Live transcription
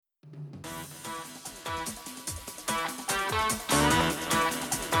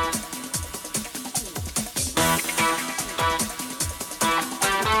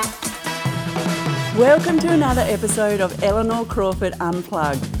Welcome to another episode of Eleanor Crawford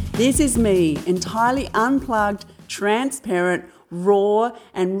Unplugged. This is me, entirely unplugged, transparent, raw,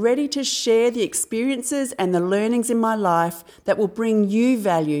 and ready to share the experiences and the learnings in my life that will bring you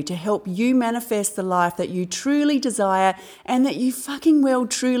value to help you manifest the life that you truly desire and that you fucking well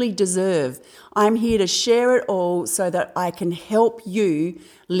truly deserve. I'm here to share it all so that I can help you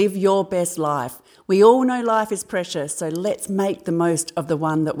live your best life. We all know life is precious, so let's make the most of the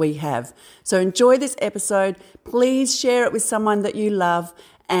one that we have. So enjoy this episode. Please share it with someone that you love,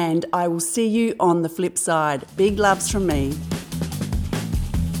 and I will see you on the flip side. Big loves from me.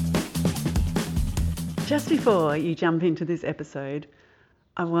 Just before you jump into this episode,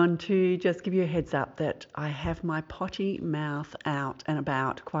 I want to just give you a heads up that I have my potty mouth out and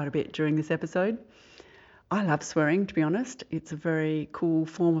about quite a bit during this episode. I love swearing, to be honest. It's a very cool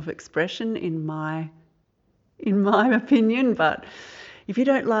form of expression in my opinion, but if you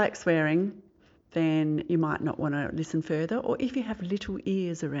don't like swearing, then you might not want to listen further, or if you have little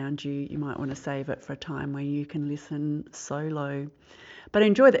ears around you, you might want to save it for a time where you can listen solo. But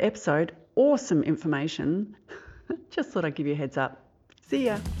enjoy the episode. Awesome information. Just thought I'd give you a heads up. See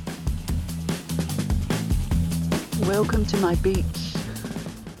ya. Welcome to my beach.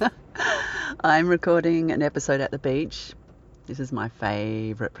 I'm recording an episode at the beach. This is my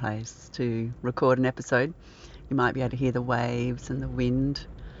favourite place to record an episode. You might be able to hear the waves and the wind.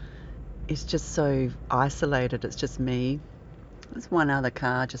 It's just so isolated. It's just me. There's one other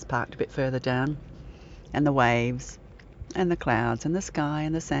car just parked a bit further down. And the waves and the clouds and the sky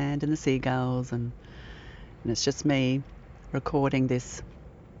and the sand and the seagulls. And it's just me recording this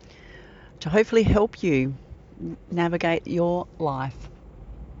to hopefully help you navigate your life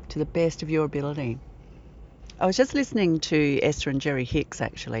to the best of your ability. I was just listening to Esther and Jerry Hicks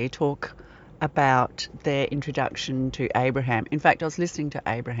actually talk about their introduction to Abraham. In fact, I was listening to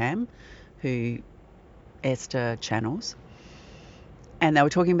Abraham, who Esther channels, and they were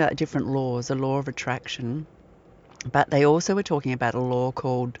talking about different laws, the law of attraction, but they also were talking about a law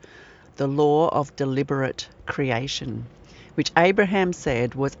called the law of deliberate creation, which Abraham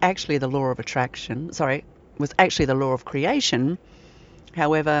said was actually the law of attraction, was actually the law of creation.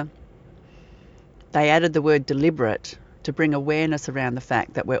 However, they added the word deliberate to bring awareness around the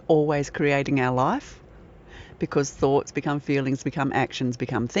fact that we're always creating our life, because thoughts become feelings, become actions,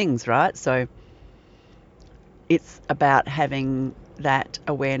 become things, right? So it's about having that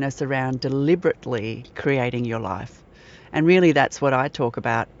awareness around deliberately creating your life. And really that's what I talk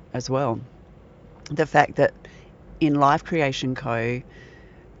about as well. The fact that in Life Creation Co,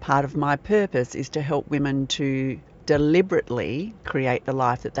 part of my purpose is to help women to deliberately create the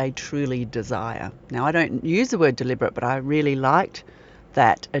life that they truly desire. Now, I don't use the word deliberate, but I really liked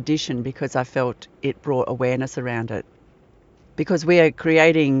that addition because I felt it brought awareness around it. Because we are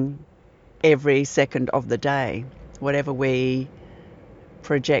creating every second of the day. Whatever we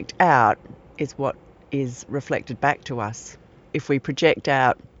project out is what is reflected back to us. If we project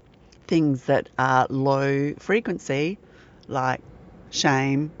out things that are low frequency, like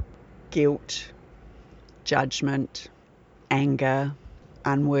shame, guilt, judgment, anger,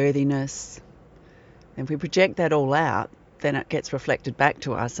 unworthiness, if we project that all out, then it gets reflected back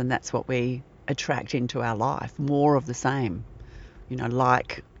to us, and that's what we attract into our life, more of the same.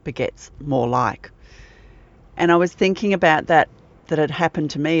 Like begets more like. And I was thinking about that had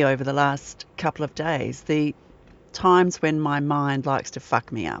happened to me over the last couple of days, the times when my mind likes to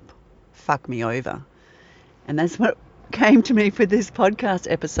fuck me up, fuck me over. And that's what came to me for this podcast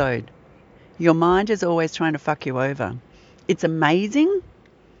episode. Your mind is always trying to fuck you over. It's amazing,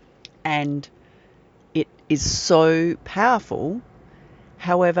 and it is so powerful.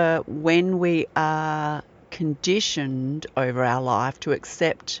 However, when we are conditioned over our life to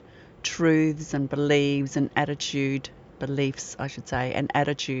accept truths and beliefs and beliefs, and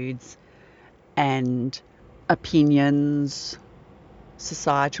attitudes and opinions,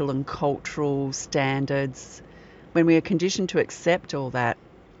 societal and cultural standards, when we are conditioned to accept all that,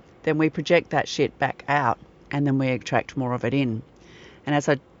 then we project that shit back out, and then we attract more of it in. And as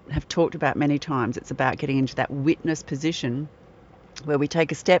I have talked about many times, it's about getting into that witness position where we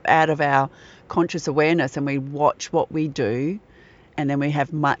take a step out of our conscious awareness and we watch what we do, and then we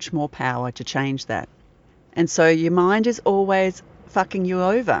have much more power to change that. And so your mind is always fucking you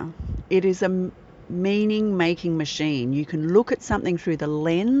over. It is a meaning-making machine. You can look at something through the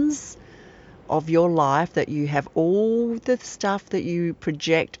lens of your life, that you have all the stuff that you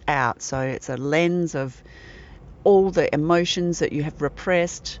project out. So it's a lens of all the emotions that you have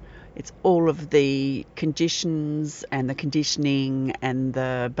repressed. It's all of the conditions and the conditioning and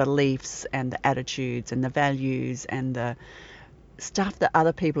the beliefs and the attitudes and the values and the stuff that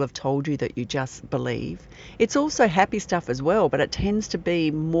other people have told you that you just believe. It's also happy stuff as well, but it tends to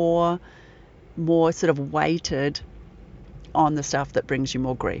be more sort of weighted on the stuff that brings you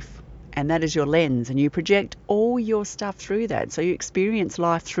more grief. And that is your lens, and you project all your stuff through that. So you experience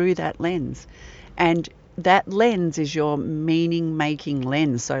life through that lens. And that lens is your meaning-making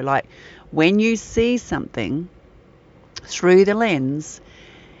lens. So like when you see something through the lens,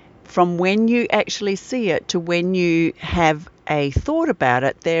 from when you actually see it to when you have a thought about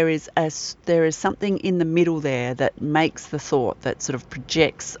it, there is something in the middle there that makes the thought, that sort of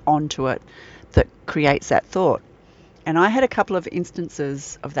projects onto it, that creates that thought. And I had a couple of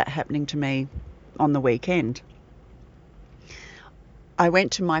instances of that happening to me on the weekend. I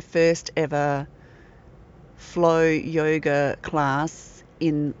went to my first ever flow yoga class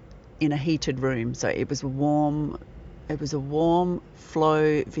in a heated room. So it was a warm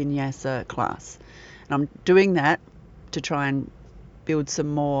flow vinyasa class. And I'm doing that to try and build some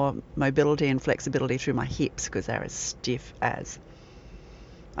more mobility and flexibility through my hips, because they're as stiff as.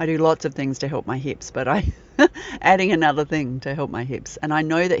 I do lots of things to help my hips, but I adding another thing to help my hips. And I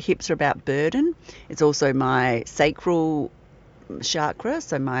know that hips are about burden. It's also my sacral chakra,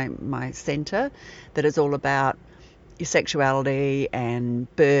 so my center, that is all about your sexuality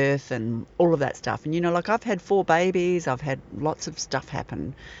and birth and all of that stuff. And like I've had 4 babies, I've had lots of stuff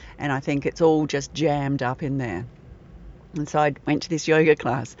happen, and I think it's all just jammed up in there. And so I went to this yoga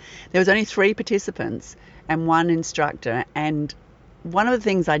class. There was only 3 participants and 1 instructor, and one of the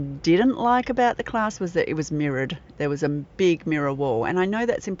things I didn't like about the class was that it was mirrored. There was a big mirror wall, and I know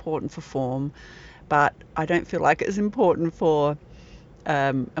that's important for form, but I don't feel like it's important for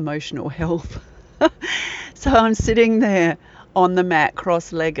emotional health. So I'm sitting there on the mat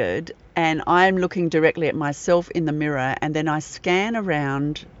cross-legged, and I'm looking directly at myself in the mirror, and then I scan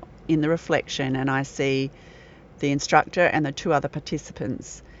around in the reflection and I see the instructor and the 2 other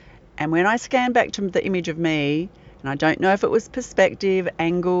participants. And when I scan back to the image of me, and I don't know if it was perspective,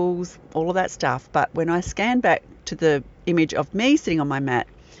 angles, all of that stuff, but when I scanned back to the image of me sitting on my mat,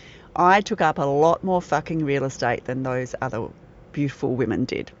 I took up a lot more fucking real estate than those other beautiful women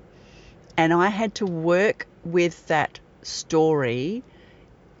did. And I had to work with that story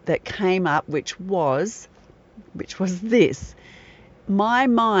that came up, which was this. My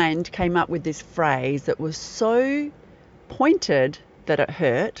mind came up with this phrase that was so pointed that it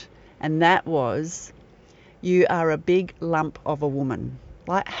hurt, and that was, "You are a big lump of a woman."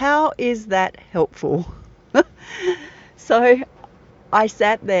 Like, how is that helpful? So I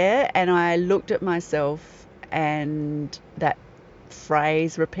sat there and I looked at myself, and that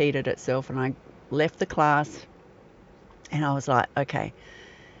phrase repeated itself, and I left the class and I was like, okay,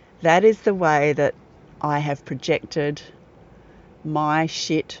 that is the way that I have projected my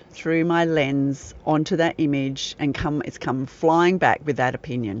shit through my lens onto that image, and it's come flying back with that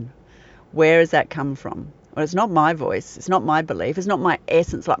opinion. Where has that come from? Well, it's not my voice, it's not my belief, it's not my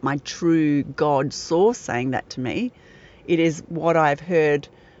essence, like my true God source saying that to me. It is what I've heard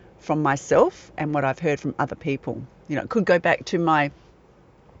from myself and what I've heard from other people. It could go back to my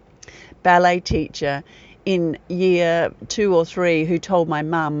ballet teacher in year 2 or 3 who told my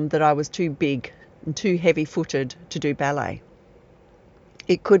mum that I was too big and too heavy-footed to do ballet.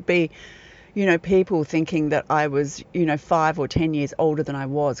 It could be, people thinking that I was, 5 or 10 years older than I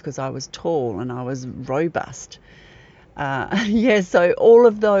was because I was tall and I was robust. So all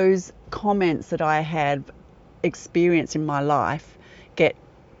of those comments that I had experienced in my life get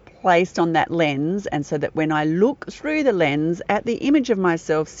placed on that lens, and so that when I look through the lens at the image of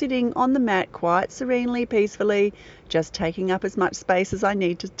myself sitting on the mat quite serenely, peacefully, just taking up as much space as I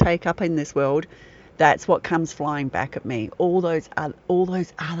need to take up in this world, that's what comes flying back at me. All those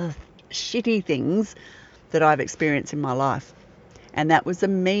other shitty things that I've experienced in my life. And that was the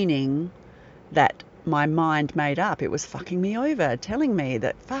meaning that my mind made up. It was fucking me over, telling me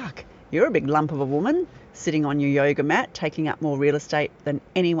that, fuck, you're a big lump of a woman sitting on your yoga mat, taking up more real estate than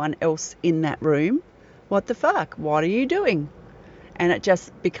anyone else in that room. What the fuck? What are you doing? And it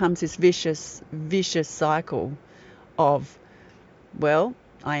just becomes this vicious cycle of, well,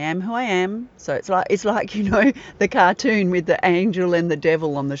 I am who I am. So it's like the cartoon with the angel and the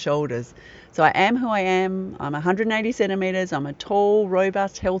devil on the shoulders. So I am who I am. I'm 180 centimeters. I'm a tall,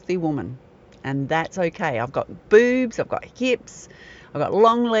 robust, healthy woman. And that's okay. I've got boobs, I've got hips, I've got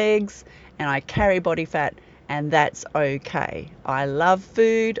long legs, and I carry body fat, and that's okay. I love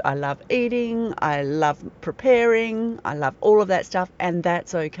food, I love eating, I love preparing, I love all of that stuff, and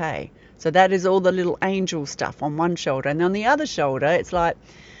that's okay. So that is all the little angel stuff on one shoulder. And on the other shoulder, it's like,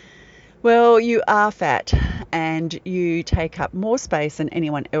 well, you are fat and you take up more space than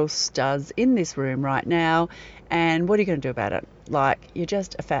anyone else does in this room right now. And what are you going to do about it? like, you're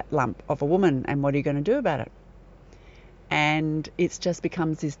just a fat lump of a woman, and what are you going to do about it? And it just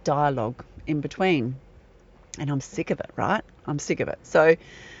becomes this dialogue in between. And I'm sick of it, right? I'm sick of it. So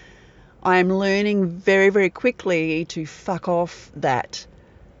I'm learning very, very quickly to fuck off that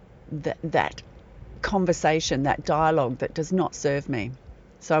conversation, that dialogue that does not serve me.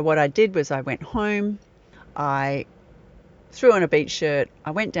 So what I did was I went home, I threw on a beach shirt,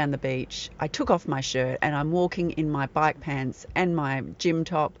 I went down the beach, I took off my shirt, and I'm walking in my bike pants and my gym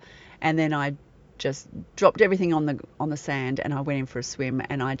top, and then I just dropped everything on the sand, and I went in for a swim,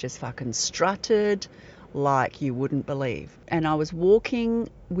 and I just fucking strutted like you wouldn't believe. And I was walking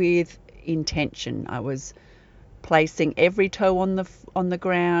with intention. I was placing every toe on the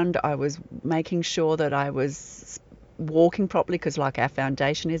ground. I was making sure that I was walking properly, because like our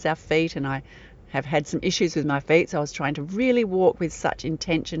foundation is our feet, and I have had some issues with my feet, so I was trying to really walk with such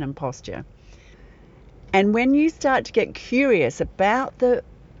intention and posture. And when you start to get curious about the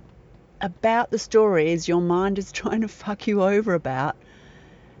stories your mind is trying to fuck you over about,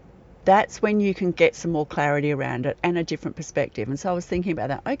 that's when you can get some more clarity around it and a different perspective. And so I was thinking about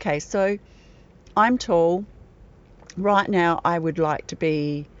that. Okay, so I'm tall. Right now I would like to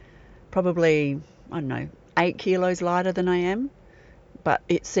be probably, 8 kilos lighter than I am. But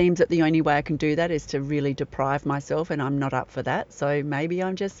it seems that the only way I can do that is to really deprive myself, and I'm not up for that. So maybe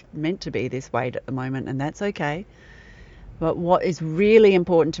I'm just meant to be this weight at the moment, and that's okay. But what is really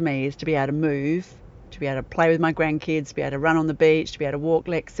important to me is to be able to move, to be able to play with my grandkids, to be able to run on the beach, to be able to walk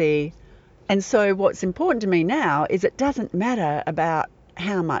Lexi. And so what's important to me now is it doesn't matter about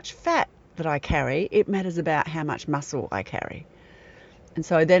how much fat that I carry, it matters about how much muscle I carry. And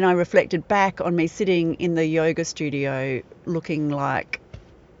so then I reflected back on me sitting in the yoga studio looking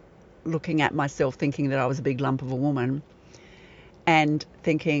at myself, thinking that I was a big lump of a woman, and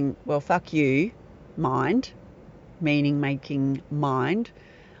thinking, well, fuck you, mind, meaning making mind.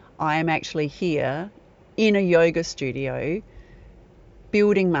 I am actually here in a yoga studio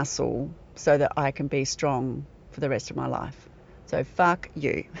building muscle so that I can be strong for the rest of my life. So fuck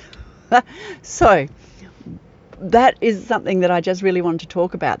you. So that is something that I just really wanted to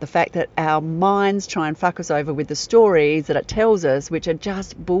talk about, the fact that our minds try and fuck us over with the stories that it tells us, which are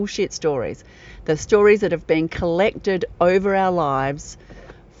just bullshit stories. The stories that have been collected over our lives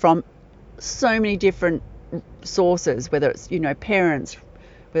from so many different sources, whether it's, parents,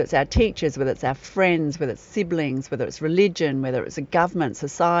 whether it's our teachers, whether it's our friends, whether it's siblings, whether it's religion, whether it's a government,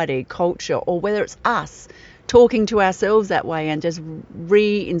 society, culture, or whether it's us talking to ourselves that way and just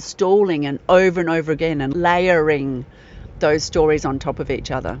reinstalling and over again and layering those stories on top of each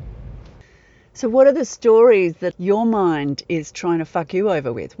other. So what are the stories that your mind is trying to fuck you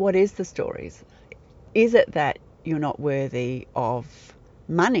over with? What is the stories? Is it that you're not worthy of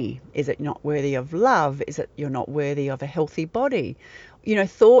money? Is it not worthy of love? Is it you're not worthy of a healthy body?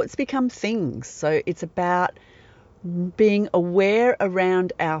 Thoughts become things. So it's about being aware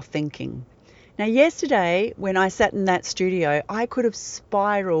around our thinking. Now, yesterday, when I sat in that studio, I could have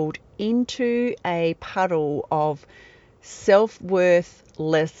spiraled into a puddle of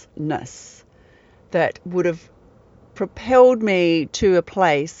self-worthlessness that would have propelled me to a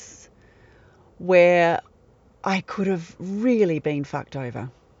place where I could have really been fucked over.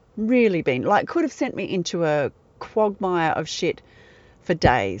 Could have sent me into a quagmire of shit for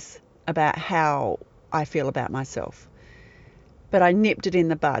days about how I feel about myself. But I nipped it in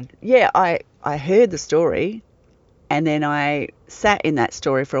the bud. Yeah, I heard the story, and then I sat in that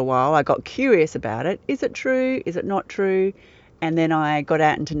story for a while. I got curious about it. Is it true? Is it not true? And then I got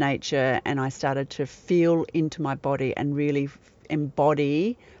out into nature and I started to feel into my body and really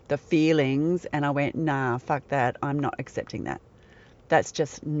embody the feelings. And I went, nah, fuck that. I'm not accepting that. That's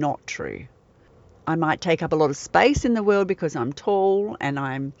just not true. I might take up a lot of space in the world because I'm tall and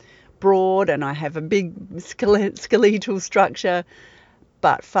I'm broad and I have a big skeletal structure,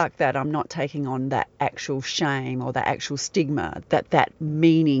 but fuck that, I'm not taking on that actual shame or that actual stigma that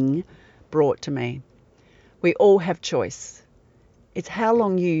meaning brought to me. We all have choice. It's how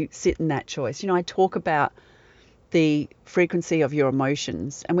long you sit in that choice. I talk about the frequency of your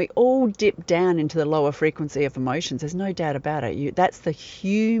emotions, and we all dip down into the lower frequency of emotions. There's no doubt about it. That's the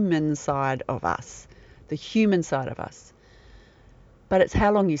human side of us, But it's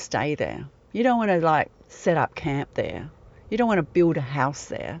how long you stay there. You don't want to set up camp there. You don't want to build a house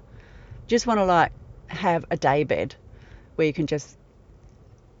there. You just want to have a day bed where you can just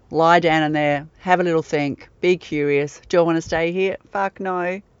lie down in there, have a little think, be curious. Do I want to stay here? Fuck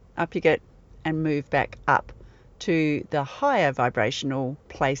no. Up you get and move back up to the higher vibrational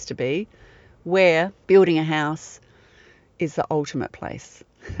place to be, where building a house is the ultimate place.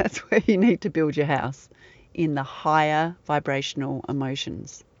 That's where you need to build your house, in the higher vibrational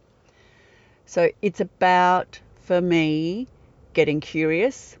emotions. So it's about, for me, getting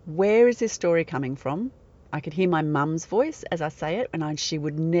curious. Where is this story coming from? I could hear my mum's voice as I say it, and she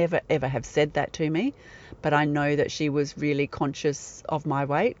would never, ever have said that to me. But I know that she was really conscious of my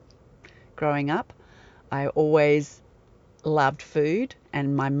weight growing up. I always loved food,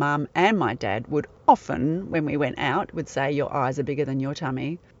 and my mum and my dad would often, when we went out, would say, your eyes are bigger than your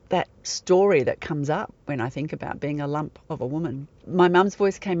tummy. That story that comes up when I think about being a lump of a woman. My mum's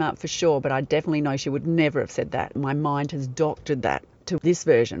voice came up for sure, but I definitely know she would never have said that. My mind has doctored that to this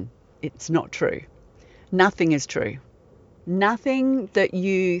version. It's not true. Nothing is true. Nothing that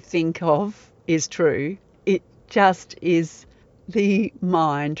you think of is true. It just is the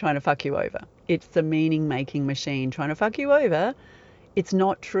mind trying to fuck you over. It's the meaning-making machine trying to fuck you over. It's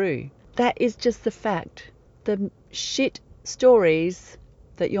not true. That is just the fact. The shit stories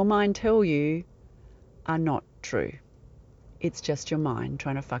that your mind tell you are not true. It's just your mind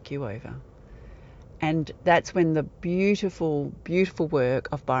trying to fuck you over. And that's when the beautiful, beautiful work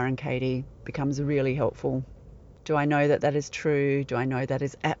of Byron Katie becomes really helpful. Do I know that that is true? Do I know that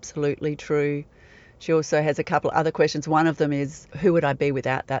is absolutely true? She also has a couple of other questions. One of them is, who would I be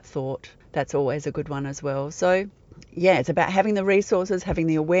without that thought? That's always a good one as well. So yeah, it's about having the resources, having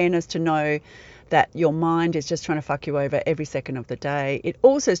the awareness to know that your mind is just trying to fuck you over every second of the day. It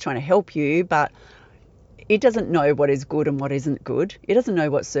also is trying to help you, but it doesn't know what is good and what isn't good. It doesn't know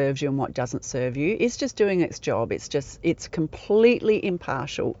what serves you and what doesn't serve you. It's just doing its job. It's completely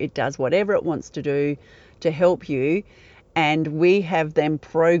impartial. It does whatever it wants to do to help you. And we have them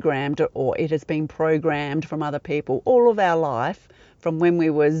programmed, or it has been programmed from other people all of our life, from when we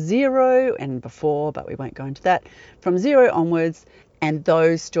were 0 and before, but we won't go into that, from 0 onwards. And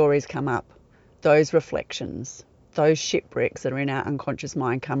those stories come up, those reflections, those shipwrecks that are in our unconscious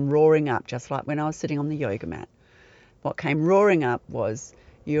mind come roaring up, just like when I was sitting on the yoga mat. What came roaring up was,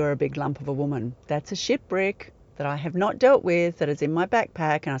 you're a big lump of a woman. That's a shipwreck that I have not dealt with, that is in my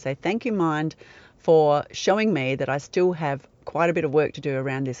backpack. And I say, thank you, mind, for showing me that I still have quite a bit of work to do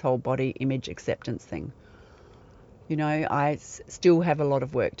around this whole body image acceptance thing. You know, I still have a lot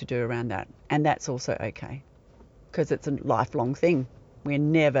of work to do around that. And that's also okay, because it's a lifelong thing. We're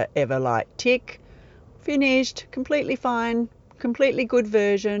never, ever like, tick, finished, completely fine, completely good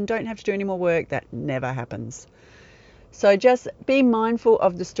version, don't have to do any more work. That never happens. So just be mindful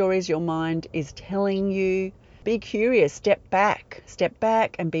of the stories your mind is telling you. Be curious, step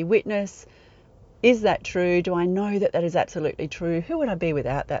back and be witness. Is that true? Do I know that that is absolutely true? Who would I be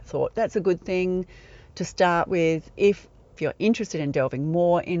without that thought? That's a good thing to start with. If you're interested in delving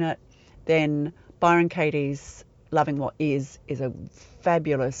more in it, then Byron Katie's Loving What Is a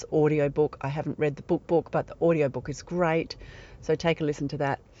fabulous audiobook. I haven't read the book, but the audiobook is great. So take a listen to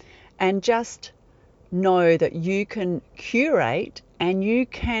that. And just know that you can curate and you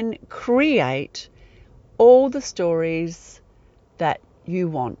can create all the stories that you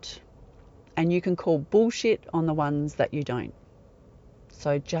want. And you can call bullshit on the ones that you don't.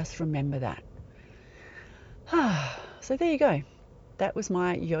 So just remember that. So there you go. That was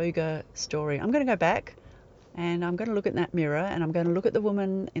my yoga story. I'm going to go back and I'm going to look at that mirror and I'm going to look at the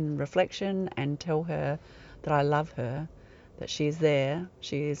woman in reflection and tell her that I love her, that she is there.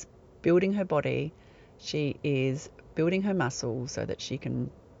 She is building her body. She is building her muscles so that she can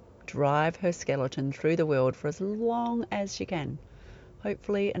drive her skeleton through the world for as long as she can.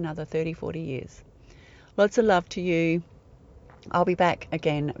 Hopefully another 30, 40 years. Lots of love to you. I'll be back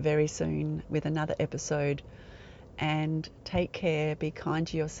again very soon with another episode. And take care, be kind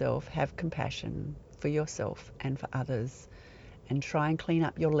to yourself, have compassion for yourself and for others. And try and clean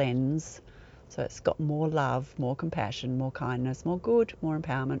up your lens so it's got more love, more compassion, more kindness, more good, more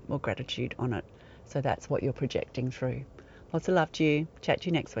empowerment, more gratitude on it. So that's what you're projecting through. Lots of love to you. Chat to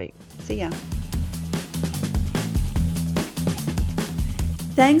you next week. See ya.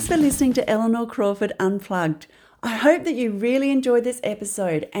 Thanks for listening to Eleanor Crawford Unplugged. I hope that you really enjoyed this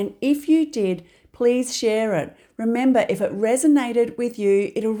episode, and if you did, please share it. Remember, if it resonated with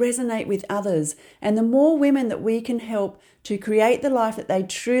you, it'll resonate with others, and the more women that we can help to create the life that they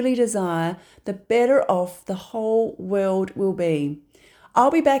truly desire, the better off the whole world will be.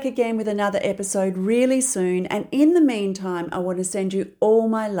 I'll be back again with another episode really soon, and in the meantime, I want to send you all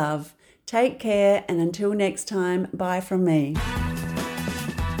my love. Take care, and until next time, bye from me.